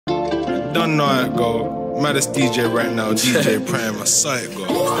don't know how it go. Maddest DJ right now, DJ Prime, I saw it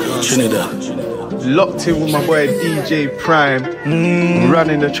go. Trinidad. Locked in with my boy DJ Prime.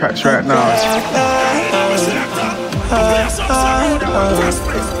 Running the tracks right now.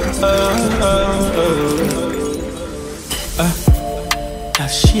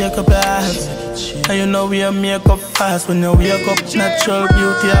 Shake up your ass. And you know we a make up fast. When you wake up, natural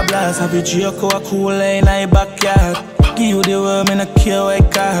beauty a blast. Have you Draco a cool in my backyard. Give you the world, me no care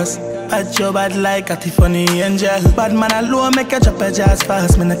what cars. Bad job, bad like a Tiffany angel. Bad man alone make you drop a jazz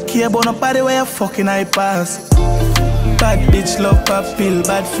fast. Me no care about nobody where you fucking I pass. Bad bitch love pop pill,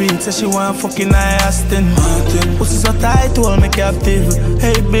 bad feet. Say she want fucking I Aston Martin. Pussy so tight, hold me captive.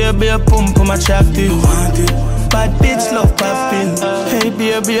 Hey baby, a pump, I'm attractive. Bad bitch love pop pill. Hey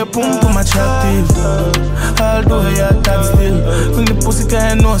baby, a pump, I'm attractive. I'll do your that still. Bring the pussy,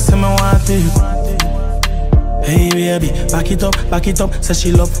 can you know, say me want it. Hey baby, back it up. Say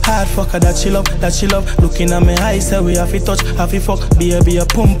she love hard fucker, that she love. Looking at me eyes, say we have to touch, have to fuck. Baby, a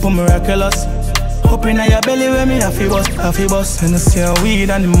pump, miraculous. Up inna your belly where me have to bust. And I see a weed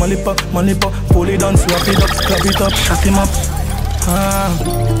and the money pop. Pull it down, swap it up, clap it up, shut him up.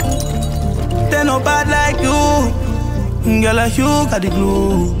 They no bad like you, girl like you got the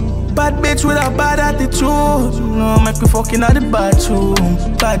glue. Bad bitch with a bad attitude, no make me fucking at the bathroom.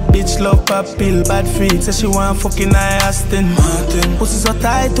 Bad bitch love pop pill, bad freak. Say she want fucking I Aston Martin. Pussy so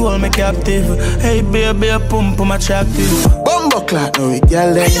tight, hold me captive. Hey baby, a pump, I'm attractive. Bumbo clock, no we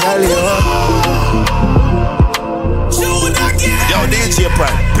girl then Yo, DJ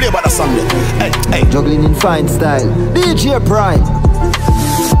Prime, play about the song then. Hey. Juggling in fine style, DJ Prime.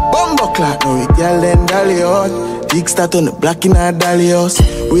 Bumbo clock, no we girl then dolly out. Big start on the black in our dolly house.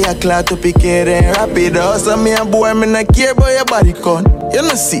 We a clock to pick it and wrap it out. So me a boy, me not care about your body con. You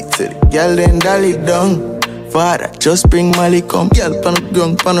no see to the girl then dolly down. Father, just bring Molly come. Girl pan the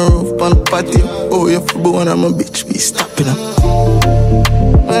ground, pan the roof, pan the patio. Oh, you for born, I'm a bitch, we stopping up.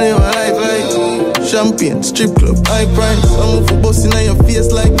 I live a life like champagne, strip club, high price. I'm for busting on your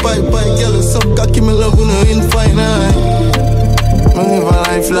face like pipe. Girl, you suck cocky, me love you no infinite. I live a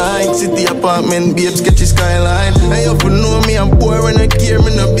life like city apartment, babes, sketchy skyline. And you for know me, I'm poor when I care,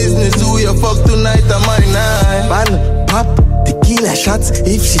 me no business. Who you fuck tonight, I'm my night. Man, pop, tequila shots.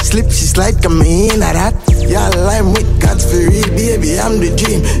 If she slip, she slide, come in at that. Yeah, I'm with God's for real, baby, I'm the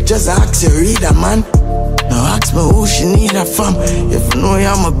dream. Just ask your reader, man. Now ask me who she need her from. If you know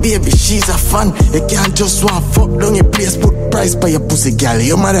I'm a baby, she's a fan. You can't just want fuck down your place, put price by your pussy, girl.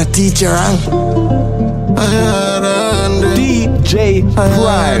 Your mother teach you wrong. DJ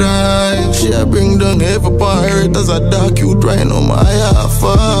Prime. She a bring down every pirate as a dark youth right now. My heart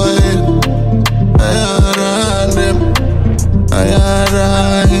fight.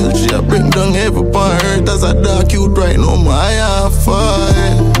 She a bring down every pirate as a dark youth right now. My heart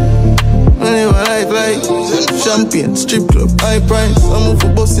fight. I live a life like champagne, strip club, high price. I'm for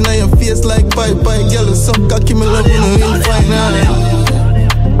busting on your face like pipe. Girl, you suck cocky, me love you no infinite.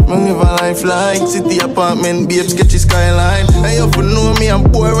 I live a life like city apartment, babes, sketchy skyline. And you for know me, I'm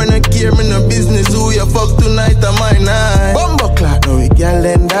poor when I care, me no business. Who you fuck tonight, I'm my night. Bumbo clock, no we girl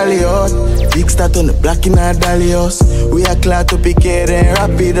then dolly out. Big start on the black in our dolly house. We a clock to pick it and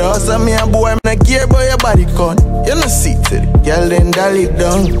wrap it out. So me a boy, me no care about your body con. You no see to the girl then dolly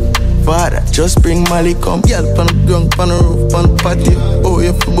down. Father, just bring Molly come. Girl, pan the ground, pan the roof, pan the patio. Oh,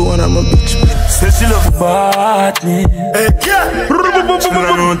 you for born, I'm a bitch. Say she love party. Hey, yeah.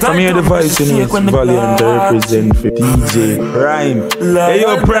 Come here, the voice in it. Valiant represent for DJ Prime. Hey,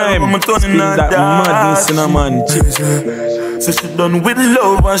 yo, Prime. Spin that madness in a man. So she done with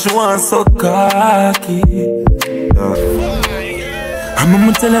love and she wants so cocky.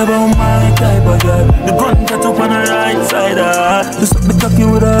 I'ma tell her about my type of girl. The gun cut up on the right side. Just up the cocky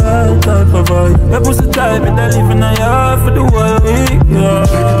with a right type of boy. That pussy type and I live in a yard for the whole week.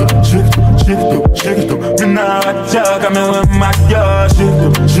 Shake it up. Me nah a jog, I'm with my girl. Shake it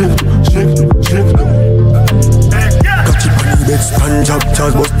up. Catch it on the bed, stand up,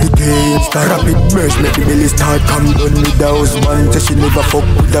 charge, bust the game. Start rapid merge, make the belly start. Come down with the husband, say she never fuck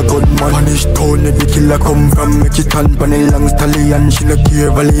with a gunman. Punish town, the killer come from. Make it stand pan a long stallion. She no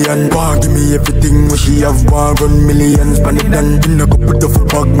care Valiant. Wah, give me everything when she have one run millions. Pan it down, in a couple of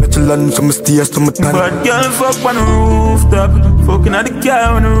bag, natural some stairs to my tan. Bad girl fuck on the rooftop. Fucking at the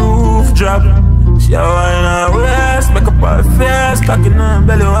car when the roof drop. She a wine her waist, make up her face. Cocking her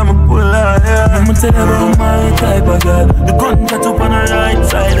belly, I'ma pull her hair. I'ma tell her about my type of girl. The gun cut up on her right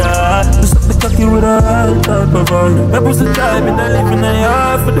side. Just up the cocky with her right type of boy. My pussy type and I live in a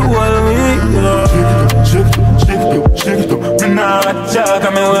yard for the whole week. Shake it up. Me nah a jog,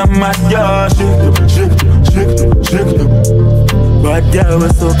 I'm with my girl. Shake it up. Bad girl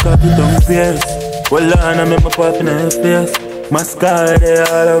was so cocky, don't face. Well, I make my pop in her face. My scar there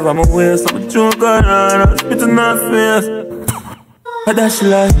all over my waist. I'm a joke around, spit in her face. I dash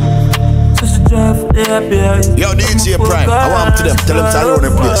like, so she drive for the happy eyes. Yo, DJ Prime, I want to them, tell them to run the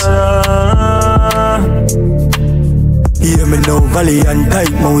place. Hear me now, Valiant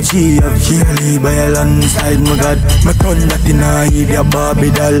type Moji of Shaneil by alongside my God. My turn that in a idiot Barbie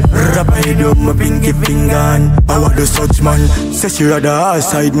doll. Rap I do my pinky finger and I want the such man. Say she rather her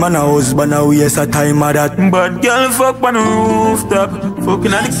side man a husband a waste a time of that. Bad girl fuck on the rooftop,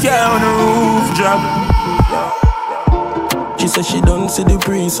 fucking at the car on the roof drop. She said she don't see the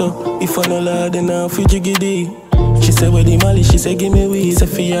priest, so if I no lie, then I'll feel jiggity. She said where the Mali, she said give me weed. Say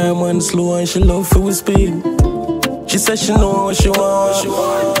for your man slow and she love for with speed. She said she know what she want.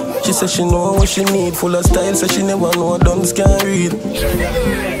 She said she know what she need. Full of style, so she never know duns can't read.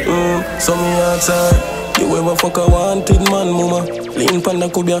 So me ask her, you ever fuck a wanted man, mama? Lean pan the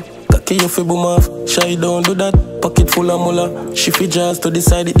kubia, cocky you fi boom off. Shy don't do that, pocket full of mullah. She fi jazz to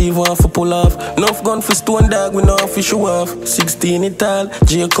decide it even have to pull off. Enough gun for stone dog, we know how fi show off. 16 it all,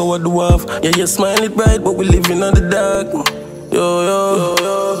 J coward do off. Yeah, you smile it bright, but we living on the dark. Yo.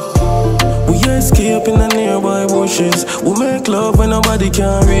 We escape in the nearby bushes. We make love when nobody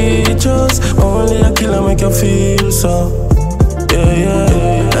can reach us. Only a killer make you feel so. Yeah.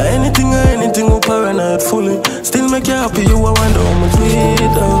 Anything we paranoid fully. Still make you happy, you a wonder how much we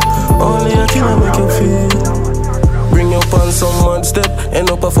eat. Only a killer make you feel. Bring your pants on mad step. End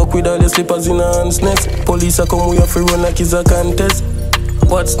up a fuck with all your slippers in a hand's nest. Police a come, we have to run like it's a contest.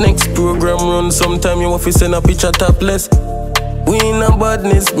 What's next? Program run, sometime you have to send a picture topless. We in a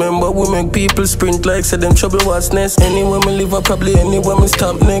badness, remember we make people sprint like say them trouble what's next. Anywhere me live I probably anywhere me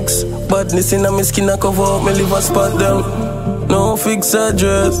stop next. Badness in a me skin I cover up, me live a spot them. No fix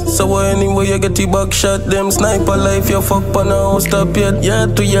address, so anywhere you get the back shot them. Sniper life you fuck pan a house stop yet.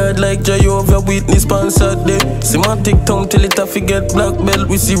 Yard to yard like Jay over witness sponsored day. Semantic tongue till it a forget black belt.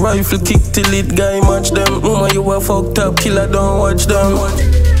 We see rifle kick till it guy match them. Mama you a fucked up killer don't watch them.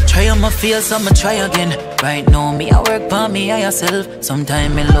 Try on my face, I'ma try again. Right now, me I work for me, I yourself.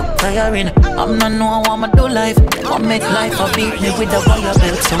 Sometimes me look tiring. I'm not know how I'ma do life. I make life a beat me with a wire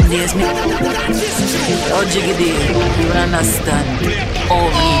belt. Some days me oh jiggity, you don't understand. Oh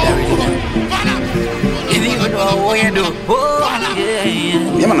me, that really. You don't even know what you do. Oh yeah.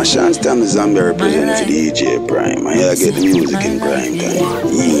 Yeah man, a chance time the Zombie representing for DJ Prime. I hear get the music in prime time.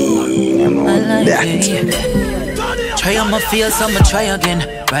 You know that. Try on my face, I'ma try again.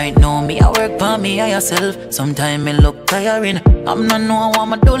 Right now, me I work for me, I yourself. Sometimes me look tiring. I'm not know how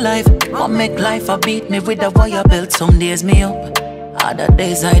I'ma do life. I make life a beat me with a wire belt. Some days me up, other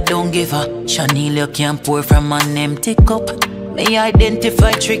days I don't give a. Shaneil, you can't pour from an empty cup. Me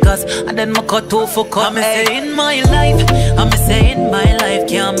identify triggers and then my cut off for come. I'ma say in my life,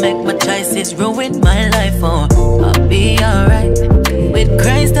 can't make my choices ruin my life. Oh, I'll be alright. With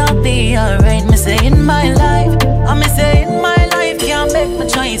Christ I'll be alright. Me say in my life, can't make my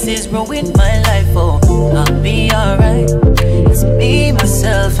choices ruin my life. Oh, I'll be alright. It's me,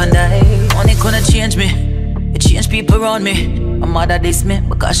 myself and I. Money gonna change me, it change people around me. My mother diss me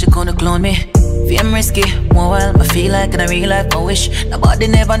because she gonna clone me. Fame risky, more while I feel like in a real life I wish nobody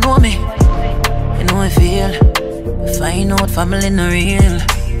never know me. You know I feel, find out family no real.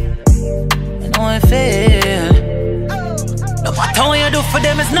 You know I feel. No matter what you do for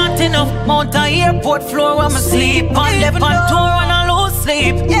them, it's not enough. Mount a airport floor, I'ma sleep on left on tour and I lose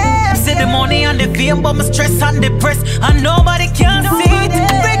sleep. Yeah, see the money and the fame, but my stress and depressed, and nobody can see it.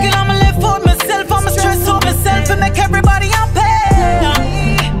 Regular, I'ma live for myself, I'ma stress over myself and make everybody happy.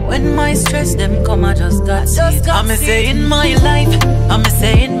 When my stress them come, I just got it. I'ma say in my life,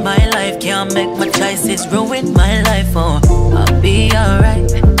 can't make my choices ruin my life. Oh, I'll be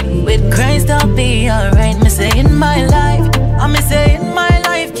alright. With Christ I'll be alright. Me say in my life,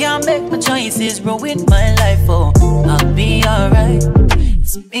 can't make my choices ruin my life. Oh, I'll be alright.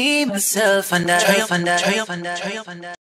 It's me, myself and I.